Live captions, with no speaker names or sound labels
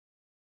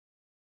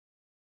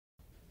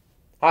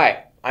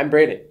Hi, I'm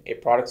Braden, a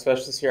product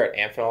specialist here at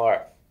Amphenol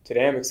RF.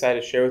 Today I'm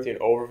excited to share with you an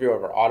overview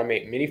of our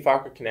Automate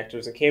Mini-FAKRA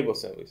connectors and cable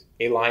assemblies,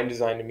 a line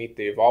designed to meet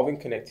the evolving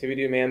connectivity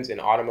demands in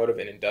automotive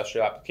and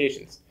industrial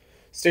applications.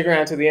 Stick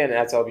around to the end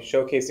as I'll be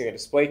showcasing a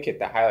display kit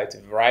that highlights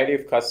a variety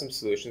of custom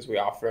solutions we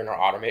offer in our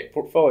Automate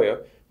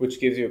portfolio,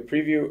 which gives you a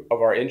preview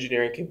of our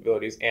engineering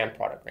capabilities and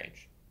product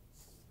range.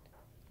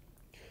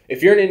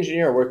 If you're an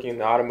engineer working in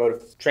the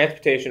automotive,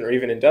 transportation, or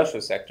even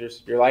industrial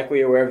sectors, you're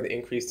likely aware of the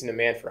increasing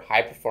demand for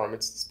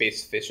high-performance,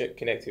 space-efficient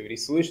connectivity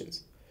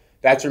solutions.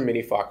 That's where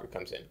MiniFAKRA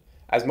comes in.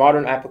 As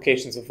modern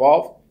applications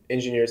evolve,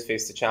 engineers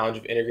face the challenge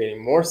of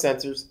integrating more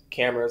sensors,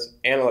 cameras,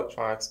 and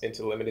electronics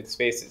into limited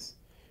spaces.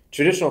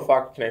 Traditional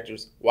FAKRA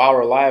connectors, while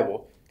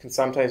reliable, can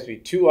sometimes be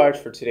too large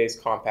for today's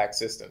compact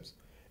systems.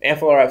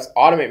 Amphenol RF's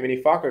Automate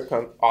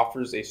MiniFAKRA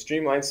offers a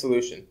streamlined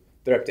solution.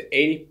 They're up to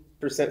 80%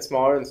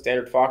 smaller than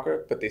standard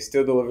FAKRA, but they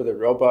still deliver the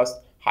robust,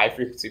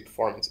 high-frequency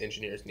performance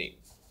engineers need.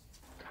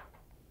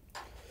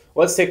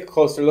 Let's take a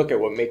closer look at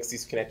what makes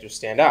these connectors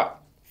stand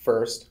out.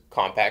 First,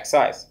 compact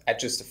size.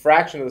 At just a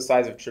fraction of the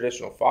size of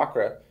traditional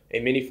FAKRA,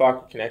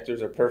 MiniFAKRA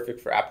connectors are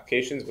perfect for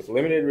applications with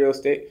limited real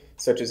estate,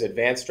 such as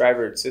advanced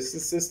driver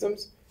assistance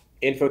systems,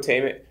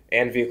 infotainment,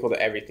 and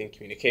vehicle-to-everything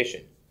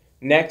communication.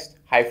 Next,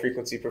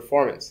 high-frequency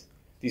performance.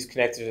 These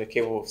connectors are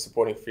capable of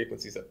supporting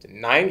frequencies up to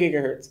 9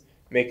 GHz,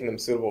 making them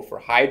suitable for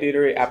high data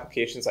rate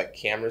applications like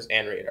cameras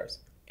and radars.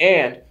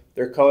 And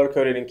they're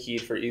color-coded and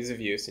keyed for ease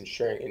of use,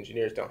 ensuring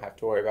engineers don't have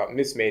to worry about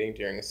mismating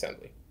during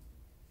assembly.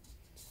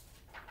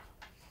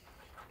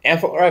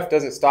 Amphenol RF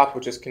doesn't stop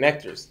with just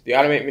connectors. The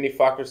Automate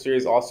MiniFAKRA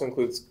series also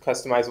includes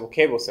customizable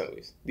cable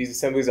assemblies. These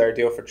assemblies are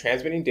ideal for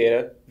transmitting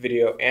data,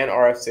 video, and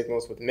RF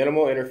signals with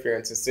minimal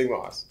interference and signal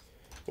loss.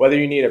 Whether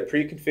you need a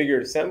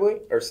pre-configured assembly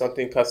or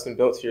something custom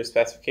built to your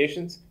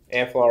specifications,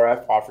 Amphenol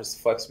RF offers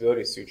the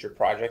flexibility to suit your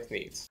project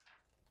needs.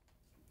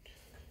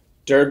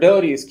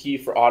 Durability is key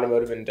for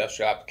automotive and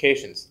industrial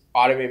applications.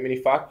 Automate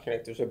MiniFAKRA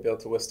connectors are built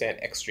to withstand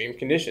extreme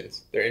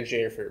conditions. They're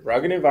engineered for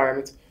rugged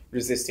environments,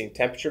 resisting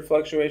temperature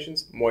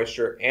fluctuations,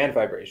 moisture, and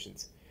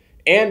vibrations.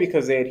 And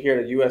because they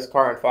adhere to U.S.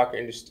 car and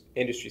FAKRA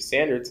industry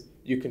standards,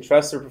 you can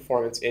trust their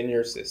performance in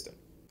your system.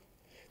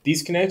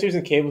 These connectors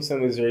and cable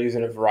assemblies are used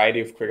in a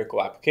variety of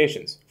critical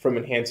applications, from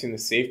enhancing the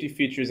safety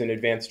features in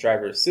advanced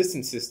driver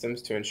assistance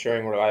systems to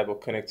ensuring reliable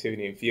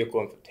connectivity in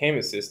vehicle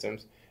infotainment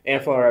systems.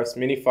 Amphenol RF's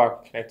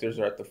MiniFAKRA connectors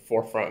are at the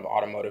forefront of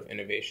automotive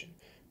innovation.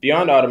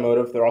 Beyond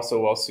automotive, they're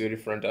also well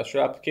suited for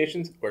industrial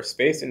applications where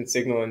space and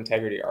signal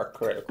integrity are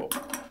critical.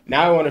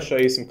 Now I want to show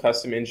you some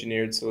custom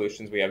engineered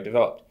solutions we have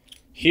developed.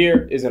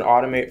 Here is an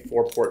Automate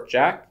 4-port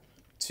jack,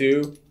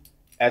 2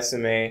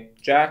 SMA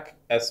jack,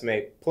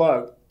 SMA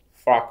plug,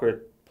 FAKRA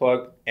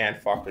plug, and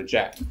FAKRA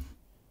jack.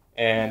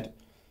 And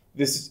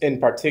this in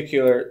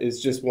particular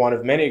is just one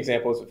of many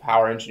examples of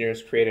how our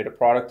engineers created a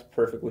product to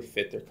perfectly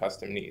fit their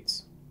custom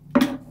needs.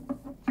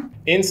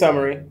 In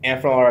summary,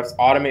 Amphenol RF's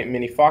Automate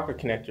MiniFAKRA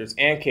connectors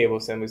and cable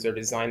assemblies are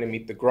designed to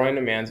meet the growing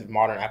demands of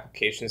modern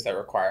applications that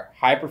require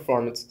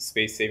high-performance,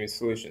 space-saving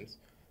solutions.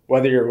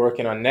 Whether you're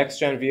working on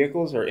next-gen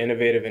vehicles or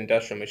innovative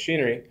industrial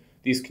machinery,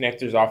 these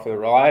connectors offer the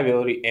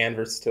reliability and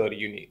versatility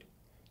you need.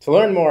 To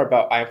learn more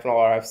about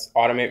Amphenol RF's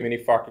Automate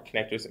MiniFAKRA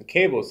connectors and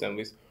cable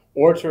assemblies,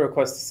 or to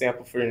request a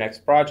sample for your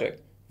next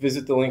project,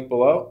 visit the link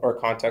below or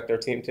contact our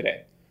team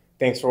today.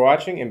 Thanks for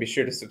watching, and be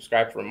sure to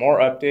subscribe for more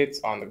updates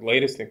on the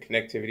latest in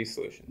connectivity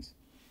solutions.